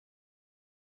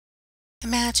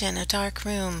Imagine a dark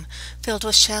room filled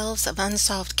with shelves of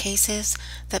unsolved cases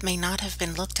that may not have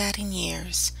been looked at in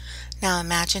years. Now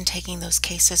imagine taking those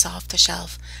cases off the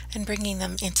shelf and bringing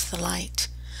them into the light.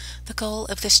 The goal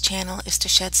of this channel is to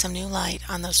shed some new light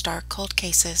on those dark cold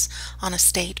cases on a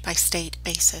state-by-state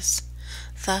basis.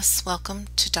 Thus, welcome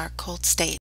to Dark Cold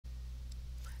State.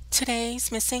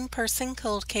 Today's missing person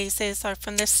cold cases are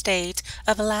from the state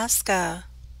of Alaska.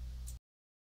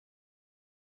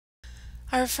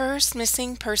 Our first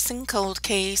missing person cold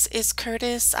case is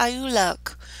Curtis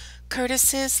Ayuluk.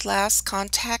 Curtis's last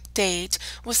contact date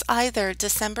was either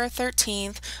December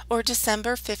 13th or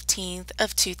December 15th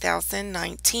of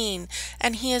 2019,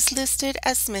 and he is listed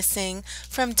as missing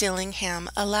from Dillingham,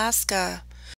 Alaska.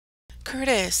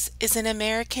 Curtis is an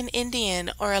American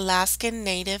Indian or Alaskan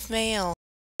Native male,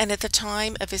 and at the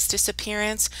time of his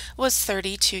disappearance was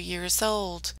 32 years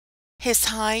old. His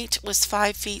height was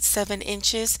 5 feet 7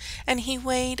 inches, and he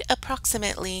weighed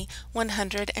approximately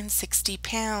 160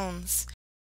 pounds.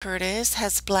 Curtis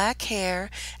has black hair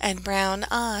and brown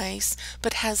eyes,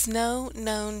 but has no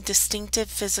known distinctive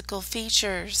physical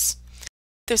features.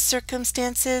 The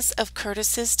circumstances of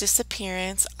Curtis's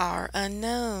disappearance are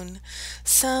unknown.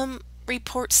 Some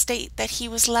reports state that he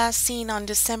was last seen on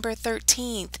December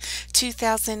 13th,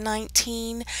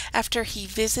 2019, after he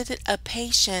visited a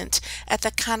patient at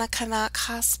the Kanakanak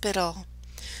Hospital.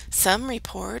 Some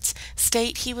reports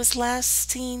state he was last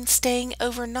seen staying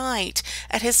overnight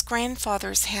at his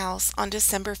grandfather's house on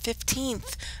December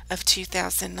 15th of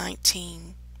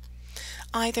 2019.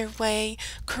 Either way,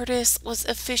 Curtis was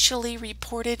officially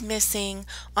reported missing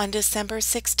on December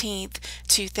 16th,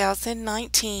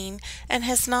 2019, and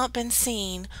has not been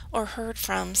seen or heard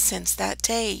from since that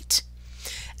date.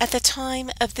 At the time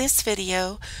of this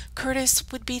video, Curtis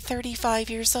would be 35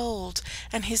 years old,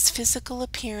 and his physical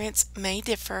appearance may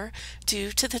differ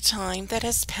due to the time that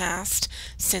has passed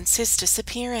since his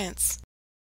disappearance.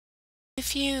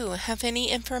 If you have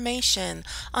any information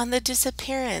on the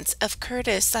disappearance of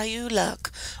Curtis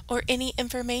Ayuluk or any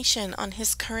information on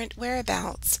his current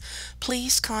whereabouts,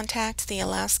 please contact the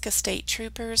Alaska State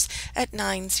Troopers at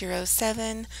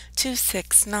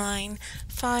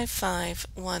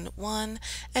 907-269-5511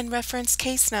 and reference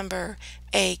case number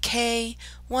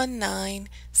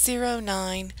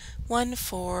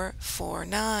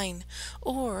AK19091449,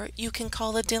 or you can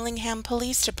call the Dillingham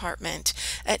Police Department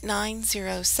at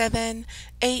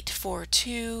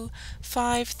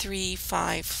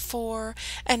 907-842-5354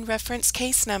 and reference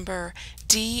case number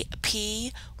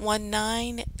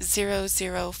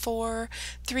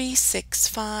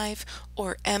DP19004-365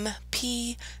 or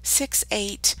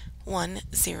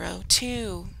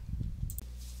MP68102.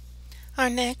 Our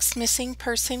next missing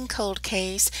person cold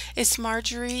case is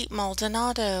Marjorie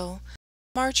Maldonado.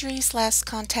 Marjorie's last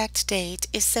contact date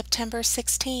is September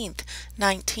 16th,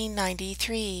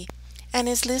 1993, and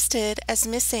is listed as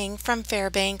missing from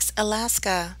Fairbanks,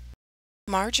 Alaska.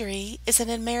 Marjorie is an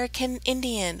American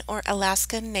Indian or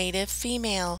Alaskan Native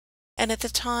female, and at the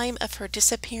time of her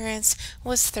disappearance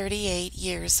was 38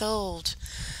 years old.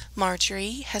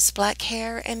 Marjorie has black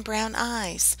hair and brown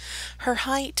eyes. Her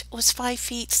height was 5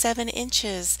 feet 7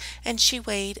 inches, and she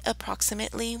weighed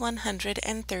approximately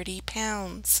 130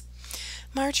 pounds.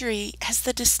 Marjorie has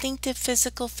the distinctive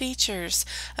physical features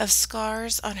of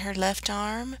scars on her left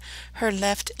arm, her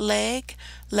left leg,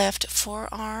 left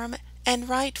forearm, and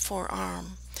right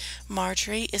forearm.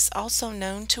 Marjorie is also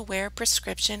known to wear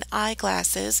prescription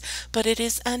eyeglasses, but it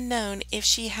is unknown if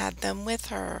she had them with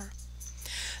her.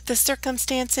 The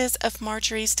circumstances of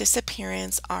Marjorie's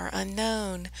disappearance are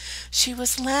unknown. She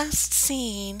was last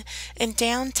seen in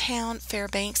downtown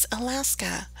Fairbanks,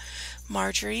 Alaska.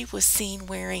 Marjorie was seen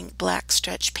wearing black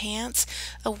stretch pants,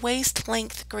 a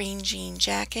waist-length green jean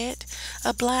jacket,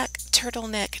 a black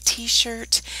turtleneck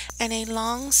t-shirt, and a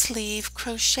long-sleeve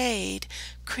crocheted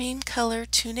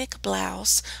cream-colored tunic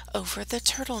blouse over the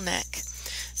turtleneck.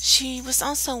 She was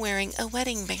also wearing a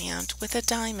wedding band with a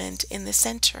diamond in the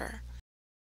center.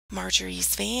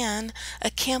 Marjorie's van, a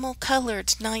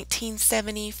camel-colored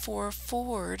 1974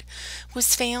 Ford,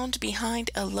 was found behind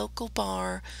a local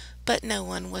bar, but no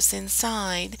one was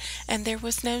inside, and there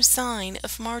was no sign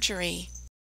of Marjorie.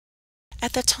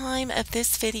 At the time of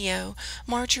this video,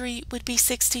 Marjorie would be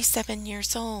 67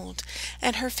 years old,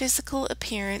 and her physical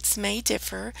appearance may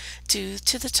differ due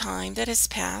to the time that has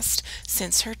passed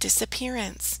since her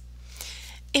disappearance.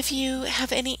 If you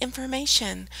have any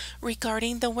information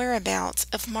regarding the whereabouts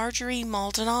of Marjorie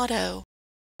Maldonado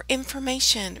or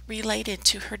information related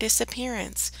to her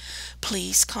disappearance,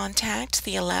 please contact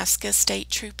the Alaska State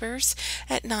Troopers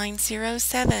at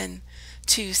 907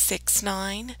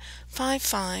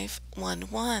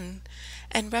 269-5511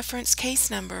 and reference case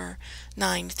number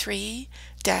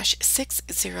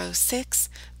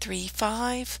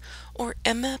 93-60635 or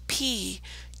MP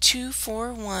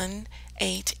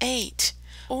 24188.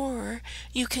 Or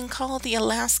you can call the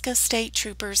Alaska State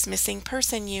Troopers Missing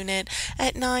Person Unit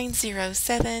at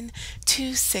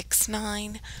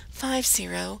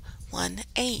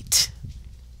 907-269-5018.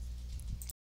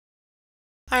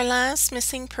 Our last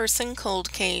missing person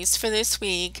cold case for this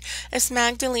week is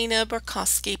Magdelena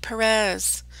Borkoski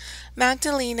Perez.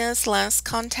 Magdalena's last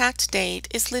contact date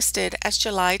is listed as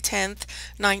July 10th,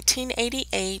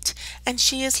 1988, and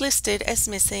she is listed as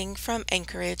missing from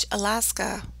Anchorage,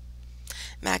 Alaska.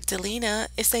 Magdelena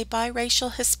is a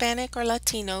biracial Hispanic or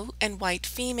Latino and white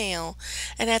female,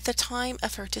 and at the time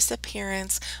of her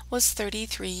disappearance was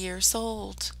 33 years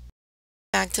old.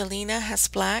 Magdelena has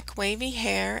black wavy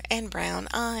hair and brown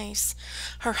eyes.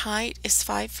 Her height is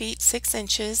 5 feet 6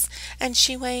 inches and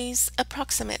she weighs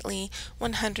approximately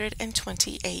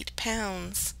 128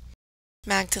 pounds.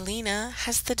 Magdelena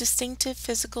has the distinctive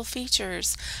physical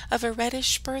features of a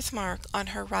reddish birthmark on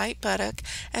her right buttock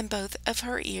and both of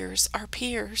her ears are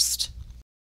pierced.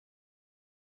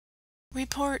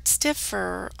 Reports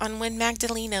differ on when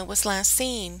Magdelena was last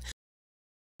seen.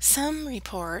 Some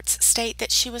reports state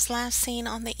that she was last seen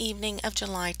on the evening of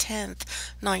July 10th,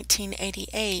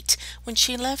 1988, when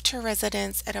she left her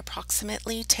residence at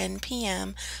approximately 10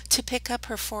 p.m. to pick up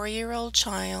her 4-year-old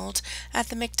child at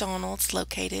the McDonald's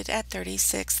located at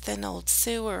 36th and Old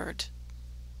Seward.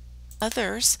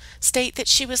 Others state that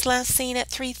she was last seen at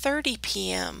 3:30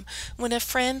 p.m. when a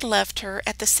friend left her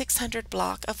at the 600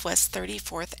 block of West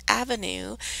 34th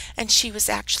Avenue, and she was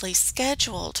actually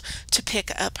scheduled to pick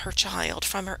up her child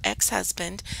from her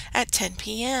ex-husband at 10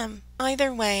 p.m.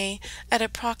 Either way, at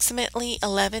approximately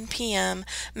 11 p.m.,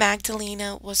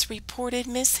 Magdelena was reported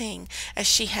missing as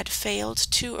she had failed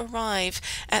to arrive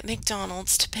at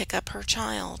McDonald's to pick up her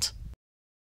child.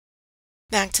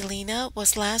 Magdelena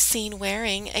was last seen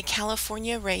wearing a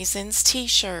California Raisins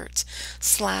t-shirt,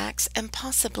 slacks, and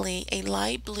possibly a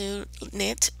light blue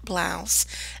knit blouse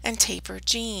and tapered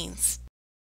jeans.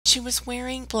 She was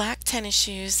wearing black tennis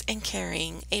shoes and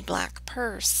carrying a black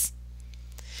purse.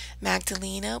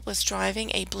 Magdelena was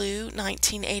driving a blue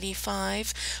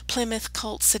 1985 Plymouth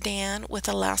Colt sedan with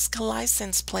Alaska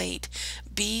license plate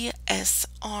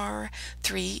BSR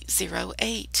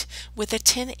 308 with a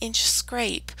 10-inch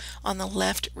scrape on the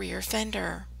left rear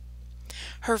fender.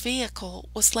 Her vehicle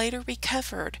was later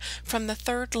recovered from the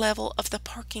 3rd level of the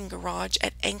parking garage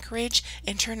at Anchorage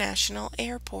International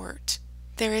Airport.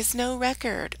 There is no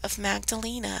record of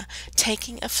Magdelena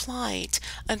taking a flight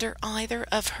under either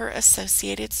of her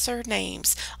associated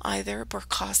surnames, either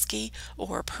Borkoski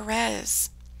or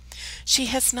Perez. She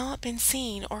has not been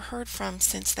seen or heard from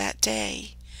since that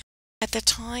day. At the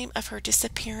time of her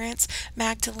disappearance,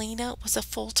 Magdelena was a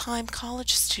full-time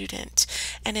college student,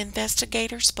 and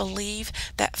investigators believe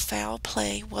that foul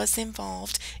play was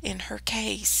involved in her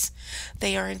case.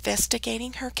 They are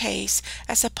investigating her case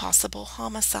as a possible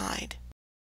homicide.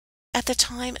 At the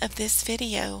time of this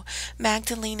video,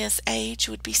 Magdalena's age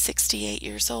would be 68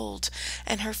 years old,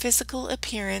 and her physical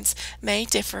appearance may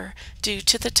differ due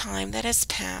to the time that has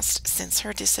passed since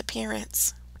her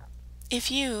disappearance. If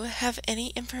you have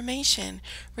any information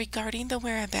regarding the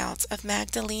whereabouts of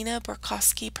Magdelena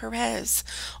Borkoski Perez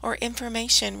or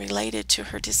information related to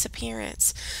her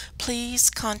disappearance, please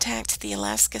contact the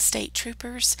Alaska State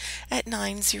Troopers at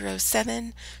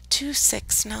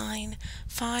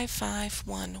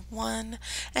 907-269-5511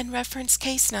 and reference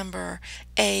case number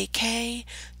AK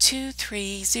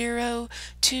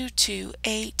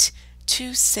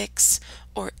 230-22826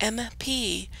 or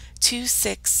MP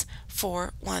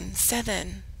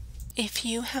 26417. If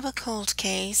you have a cold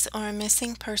case or a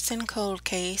missing person cold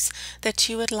case that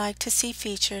you would like to see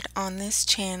featured on this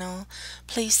channel,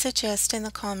 please suggest in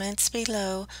the comments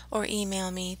below or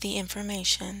email me the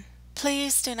information.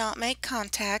 Please do not make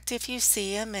contact if you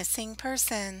see a missing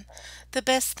person. The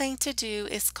best thing to do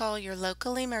is call your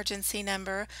local emergency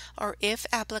number or, if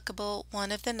applicable,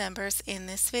 one of the numbers in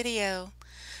this video.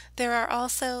 There are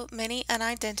also many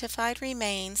unidentified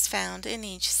remains found in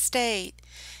each state.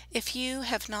 If you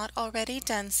have not already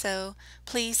done so,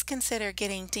 please consider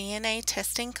getting DNA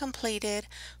testing completed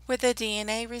where the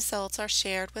DNA results are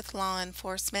shared with law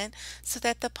enforcement so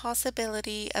that the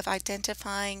possibility of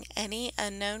identifying any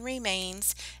unknown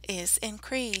remains is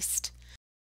increased.